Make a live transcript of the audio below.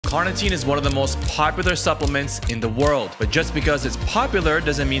Carnitine is one of the most popular supplements in the world, but just because it's popular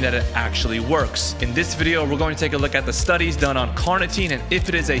doesn't mean that it actually works. In this video, we're going to take a look at the studies done on carnitine and if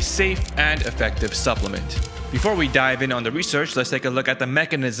it is a safe and effective supplement. Before we dive in on the research, let's take a look at the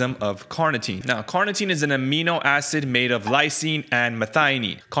mechanism of carnitine. Now, carnitine is an amino acid made of lysine and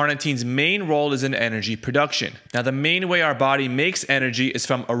methionine. Carnitine's main role is in energy production. Now, the main way our body makes energy is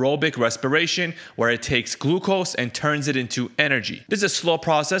from aerobic respiration, where it takes glucose and turns it into energy. This is a slow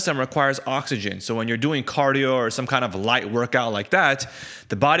process and requires oxygen. So when you're doing cardio or some kind of light workout like that,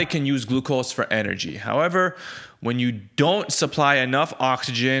 the body can use glucose for energy. However, when you don't supply enough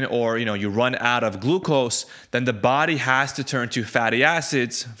oxygen or you run out of glucose, then the body has to turn to fatty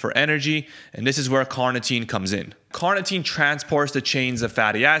acids for energy, and this is where carnitine comes in. Carnitine transports the chains of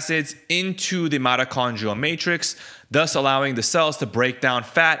fatty acids into the mitochondrial matrix, thus allowing the cells to break down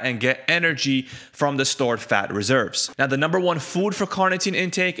fat and get energy from the stored fat reserves. Now, the number one food for carnitine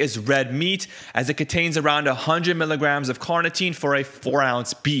intake is red meat, as it contains around 100 milligrams of carnitine for a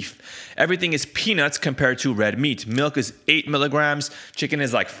 4-ounce beef. Everything is peanuts compared to red meat. Milk is 8 milligrams, chicken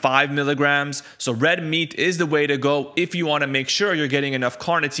is like 5 milligrams. So red meat is the way to go if you want to make sure you're getting enough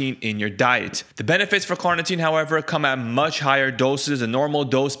carnitine in your diet. The benefits for carnitine, however, come at much higher doses, the normal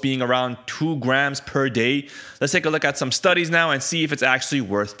dose being around 2 grams per day. Let's take a look at some studies now and see if it's actually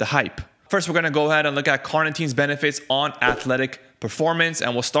worth the hype. First, we're going to go ahead and look at carnitine's benefits on athletic performance,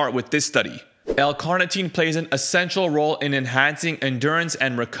 and we'll start with this study. L-Carnitine plays an essential role in enhancing endurance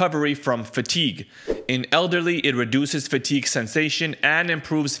and recovery from fatigue. In elderly, it reduces fatigue sensation and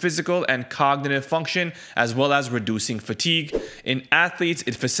improves physical and cognitive function, as well as reducing fatigue. In athletes,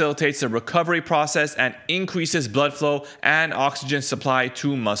 it facilitates the recovery process and increases blood flow and oxygen supply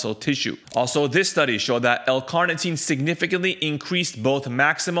to muscle tissue. Also, this study showed that L-Carnitine significantly increased both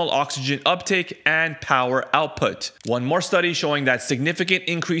maximal oxygen uptake and power output. One more study showing that significant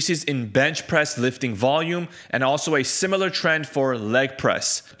increases in bench press lifting volume, and also a similar trend for leg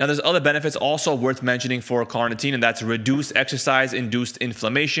press. Now, there's other benefits also worth mentioning for carnitine, and that's reduced exercise-induced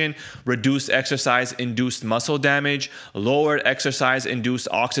inflammation, reduced exercise-induced muscle damage, lowered exercise-induced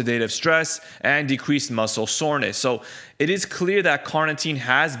oxidative stress, and decreased muscle soreness. So it is clear that carnitine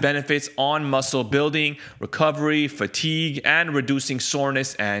has benefits on muscle building, recovery, fatigue, and reducing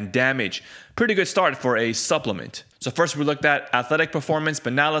soreness and damage. Pretty good start for a supplement. So first we looked at athletic performance,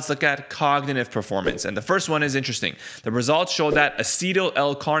 but now let's look at cognitive performance. And the first one is interesting. The results show that acetyl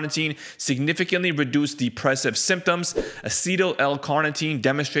L-carnitine significantly reduced depressive symptoms. Acetyl L-carnitine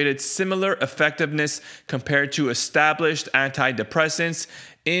demonstrated similar effectiveness compared to established antidepressants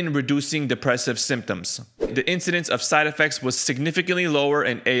in reducing depressive symptoms. The incidence of side effects was significantly lower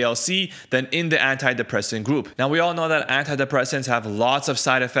in ALC than in the antidepressant group. Now, we all know that antidepressants have lots of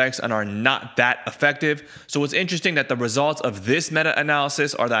side effects and are not that effective. So it's interesting that the results of this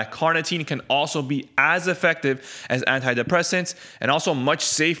meta-analysis are that carnitine can also be as effective as antidepressants and also much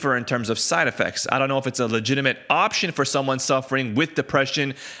safer in terms of side effects. I don't know if it's a legitimate option for someone suffering with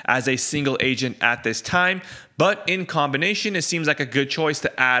depression as a single agent at this time, but in combination, it seems like a good choice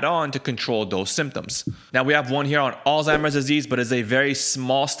to add on to control those symptoms. Now, we have one here on Alzheimer's disease, but it's a very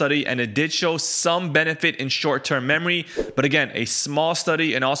small study, and it did show some benefit in short-term memory. But again, a small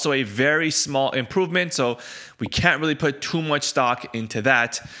study and also a very small improvement. So we can't really put too much stock into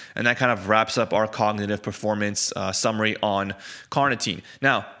that. And that kind of wraps up our cognitive performance summary on carnitine.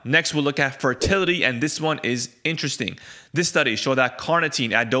 Now, next we'll look at fertility, and this one is interesting. This study showed that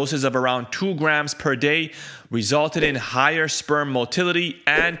carnitine at doses of around 2 grams per day resulted in higher sperm motility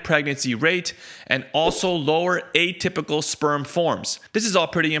and pregnancy rate, and also lower atypical sperm forms. This is all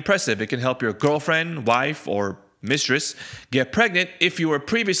pretty impressive. It can help your girlfriend, wife, or mistress get pregnant if you were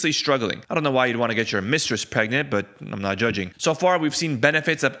previously struggling. I don't know why you'd want to get your mistress pregnant, but I'm not judging. So far, we've seen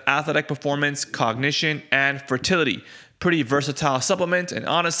benefits of athletic performance, cognition, and fertility. Pretty versatile supplement, and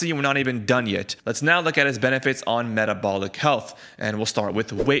honestly, we're not even done yet. Let's now look at its benefits on metabolic health, and we'll start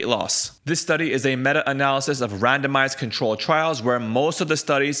with weight loss. This study is a meta-analysis of randomized controlled trials where most of the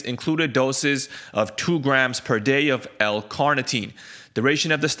studies included doses of 2 grams per day of L-carnitine.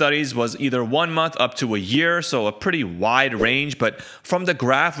 Duration of the studies was either 1 month up to a year, so a pretty wide range, but from the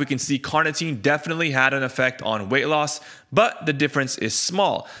graph we can see carnitine definitely had an effect on weight loss, but the difference is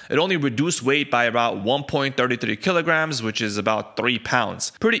small. It only reduced weight by about 1.33 kilograms, which is about 3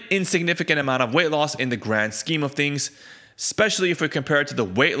 pounds. Pretty insignificant amount of weight loss in the grand scheme of things. especially if we compare it to the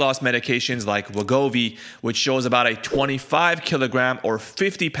weight loss medications like Wegovy, which shows about a 25 kilogram or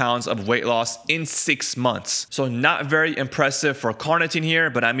 50 pounds of weight loss in 6 months. So not very impressive for carnitine here,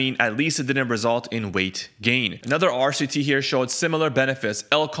 but I mean, at least it didn't result in weight gain. Another RCT here showed similar benefits.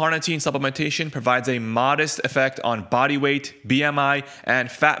 L-Carnitine supplementation provides a modest effect on body weight, BMI,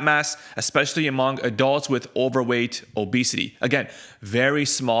 and fat mass, especially among adults with overweight, obesity. Again, very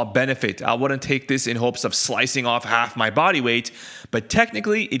small benefit. I wouldn't take this in hopes of slicing off half my body weight, but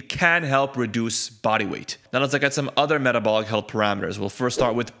technically it can help reduce body weight. Now let's look at some other metabolic health parameters. We'll first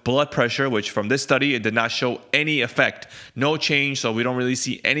start with blood pressure, which from this study, it did not show any effect. No change, so we don't really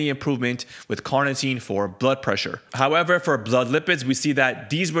see any improvement with carnitine for blood pressure. However, for blood lipids, we see that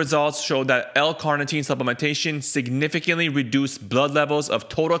these results show that L-Carnitine supplementation significantly reduced blood levels of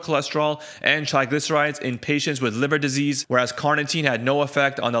total cholesterol and triglycerides in patients with liver disease, whereas carnitine had no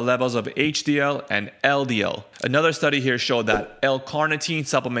effect on the levels of HDL and LDL. Another study here showed that L-Carnitine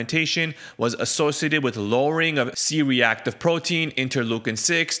supplementation was associated with lowering of C-reactive protein,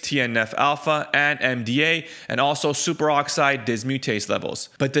 interleukin-6, TNF-alpha, and MDA, and also superoxide dismutase levels,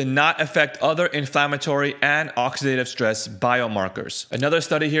 but did not affect other inflammatory and oxidative stress biomarkers. Another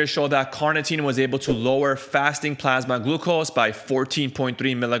study here showed that carnitine was able to lower fasting plasma glucose by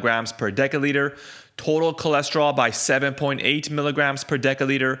 14.3 milligrams per deciliter, total cholesterol by 7.8 milligrams per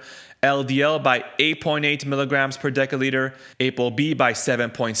deciliter, LDL by 8.8 milligrams per deciliter, ApoB by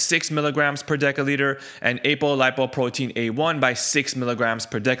 7.6 milligrams per deciliter, and apolipoprotein A1 by 6 milligrams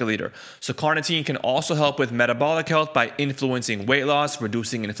per deciliter. So carnitine can also help with metabolic health by influencing weight loss,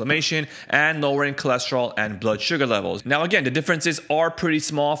 reducing inflammation, and lowering cholesterol and blood sugar levels. Now again, the differences are pretty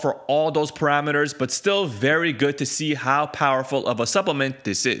small for all those parameters, but still very good to see how powerful of a supplement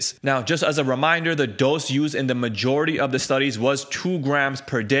this is. Now, just as a reminder, the dose used in the majority of the studies was 2 grams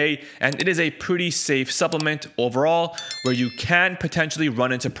per day, and it is a pretty safe supplement overall. Where you can potentially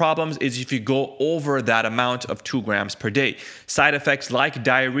run into problems is if you go over that amount of 2 grams per day. Side effects like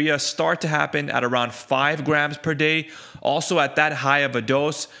diarrhea start to happen at around 5 grams per day. Also at that high of a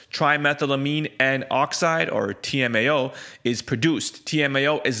dose, trimethylamine N oxide, or TMAO, is produced.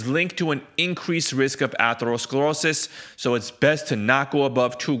 TMAO is linked to an increased risk of atherosclerosis, so it's best to not go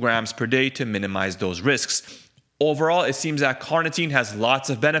above 2 grams per day to minimize those risks. Overall, it seems that carnitine has lots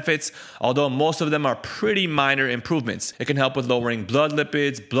of benefits, although most of them are pretty minor improvements. It can help with lowering blood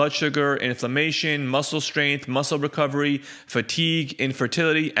lipids, blood sugar, inflammation, muscle strength, muscle recovery, fatigue,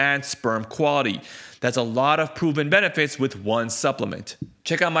 infertility, and sperm quality. That's a lot of proven benefits with one supplement.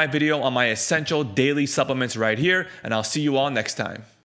 Check out my video on my essential daily supplements right here, and I'll see you all next time.